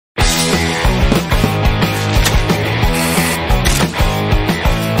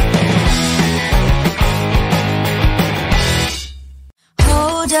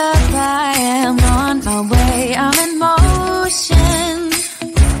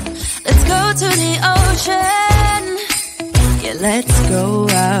to the ocean. Yeah, let's go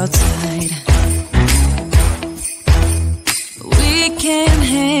outside. We can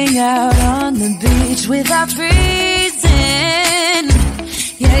hang out on the beach without freezing.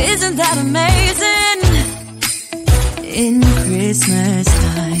 Yeah, isn't that amazing? In Christmas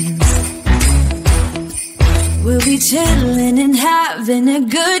times, we'll be chilling and having a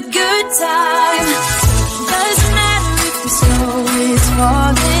good time. Doesn't matter if the snow is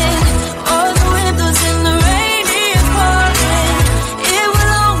falling or the wind blows and the rain is pouring. It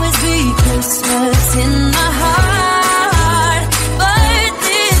will always be Christmas in my heart. But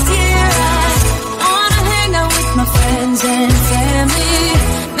this year I wanna hang out with my friends and family,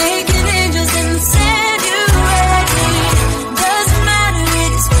 making angels in the Sanctuary. Doesn't matter,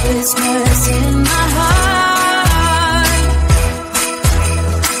 it's Christmas in my heart.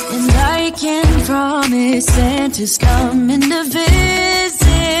 And I can promise Santa's coming to visit.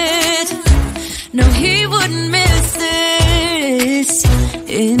 No, he wouldn't miss this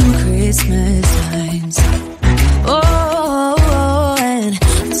in Christmas times. Oh, and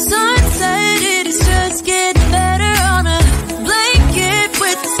the sun said it is just getting better on a blanket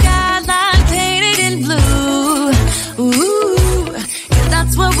with the skyline painted in blue. Ooh, yeah,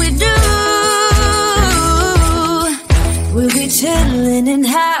 that's what we do. We'll be chilling and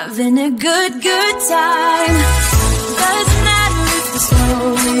having a good time. Doesn't matter if the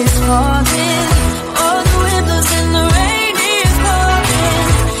snow is falling or the wind blows and the rain is pouring.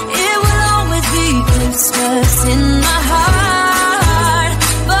 It will always be Christmas in my heart.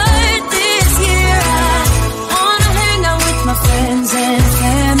 But this year I wanna hang out with my friends and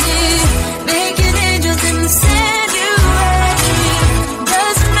family, making angels in the Sanctuary.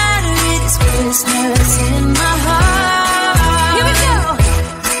 Doesn't matter, it's Christmas in my heart. Here we go.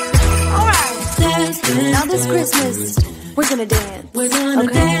 All right, dance. Now this Christmas, we're gonna dance. We're gonna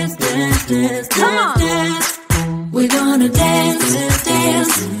dance. Come on. Dance. We're gonna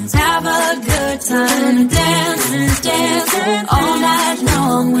dance, have a good time, dance, all night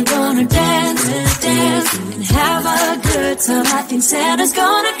long. We're gonna dance, and have a good time. I think Santa's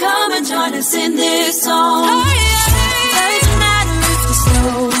gonna come and join us in this song. Doesn't matter if the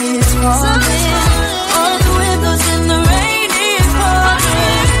snow is falling or the wind blows and the rain is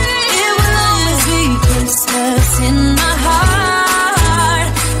pouring. It will always be Christmas in my heart.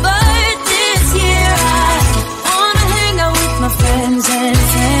 But this year I wanna hang out with my friends and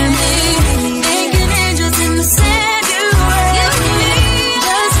family, making angels in the Sanctuary.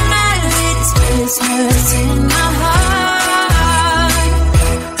 Doesn't matter, it's Christmas in my heart.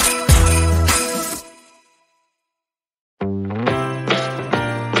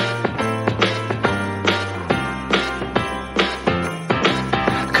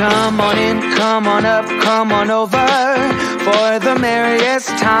 Come on in, come on up, come on over for the merriest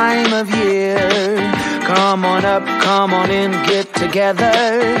time of year. Come on up, come on in, get together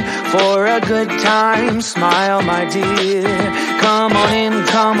for a good time. Smile, my dear. Come on in,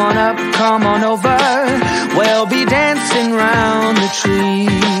 come on up, come on over. We'll be dancing round the tree.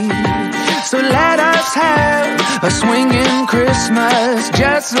 So let us have a swinging Christmas,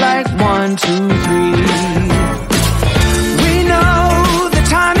 just like 1, 2, 3. We know the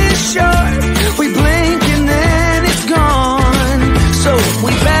time is short, we blink and then it's gone. So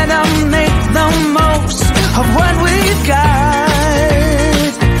we better make the most of what we've got.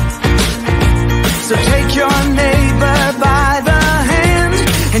 So take your neighbor by the hand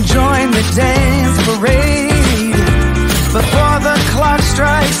and join the dance parade before the clock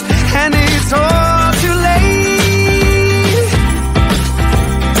strikes and it's all too late.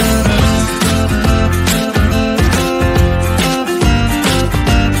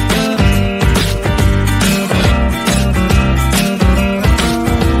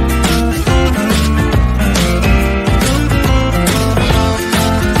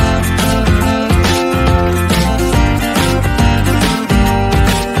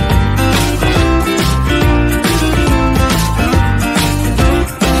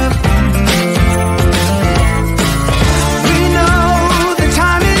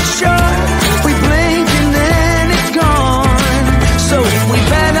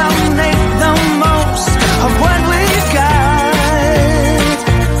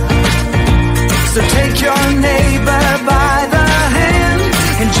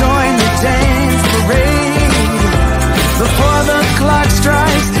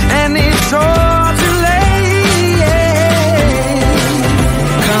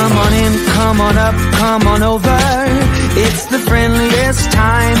 Come on over, it's the friendliest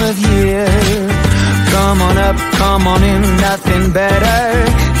time of year. Come on up, come on in, nothing better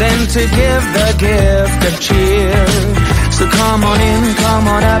than to give the gift of cheer. So come on in, come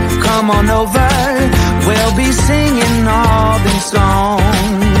on up, come on over. We'll be singing all these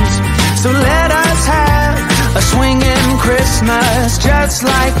songs. So let us have a swinging Christmas, just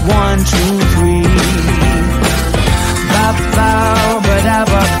like 1, 2, 3. Ba ba ba da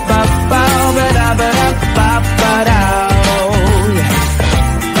ba ba ba ba da ba da ba ba da.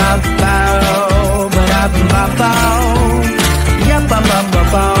 Ba ba ba da ba ba. Yeah ba ba ba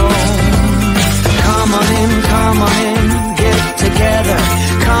ba. Come on in, get together.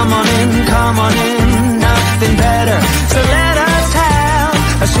 Come on in, nothing better. So let us have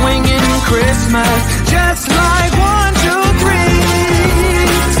a swinging Christmas, just like 1, 2, 3.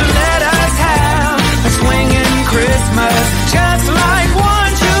 So let us have a swinging Christmas, just like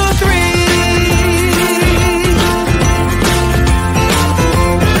 1, 2, 3.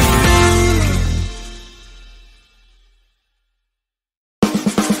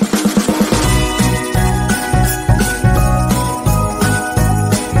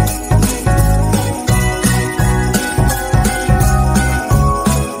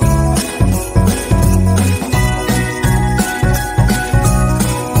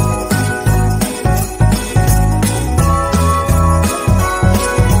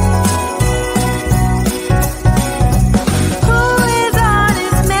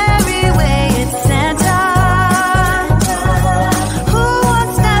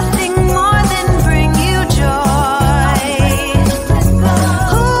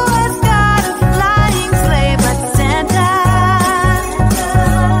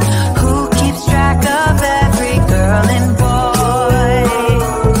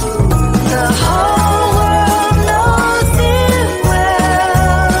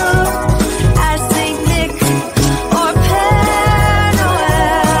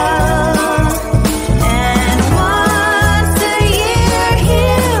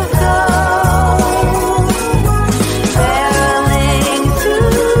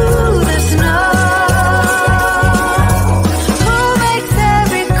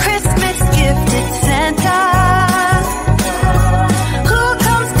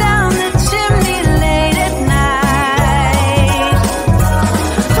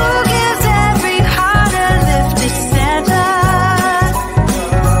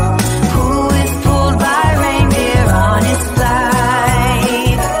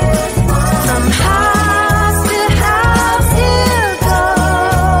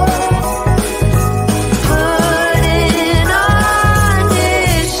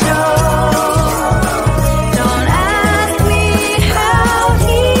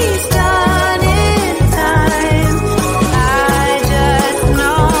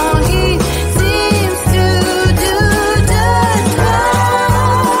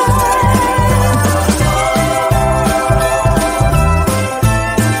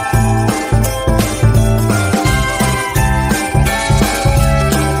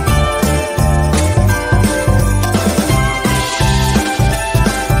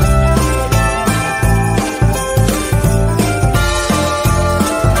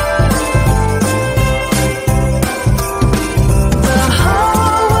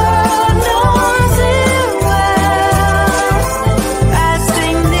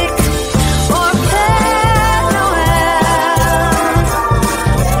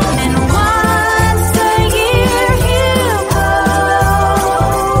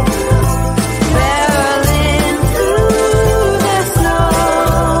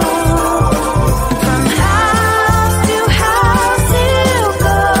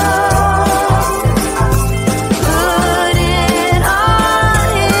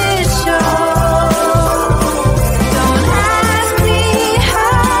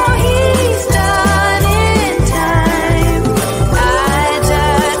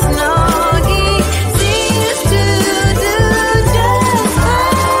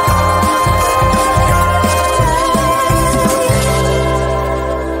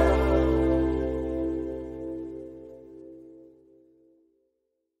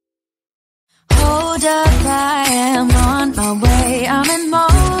 Hold up, I am on my way, I'm in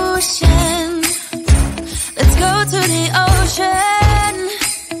motion. Let's go to the ocean.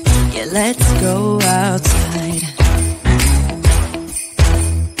 Yeah, let's go outside.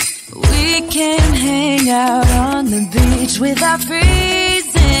 We can hang out on the beach without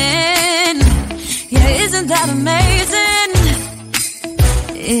freezing. Yeah, isn't that amazing?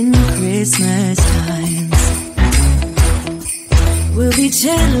 In Christmas times, we'll be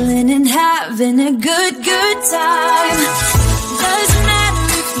chilling and having a good time. Doesn't matter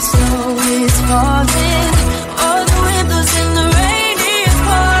if the snow is falling or the wind blows and the rain is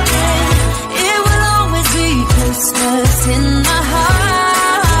pouring. It will always be Christmas in my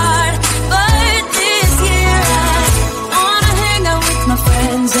heart. But this year I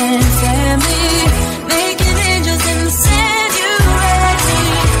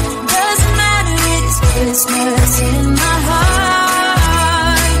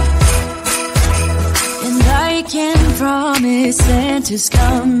we can promise Santa's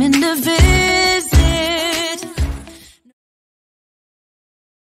coming to visit.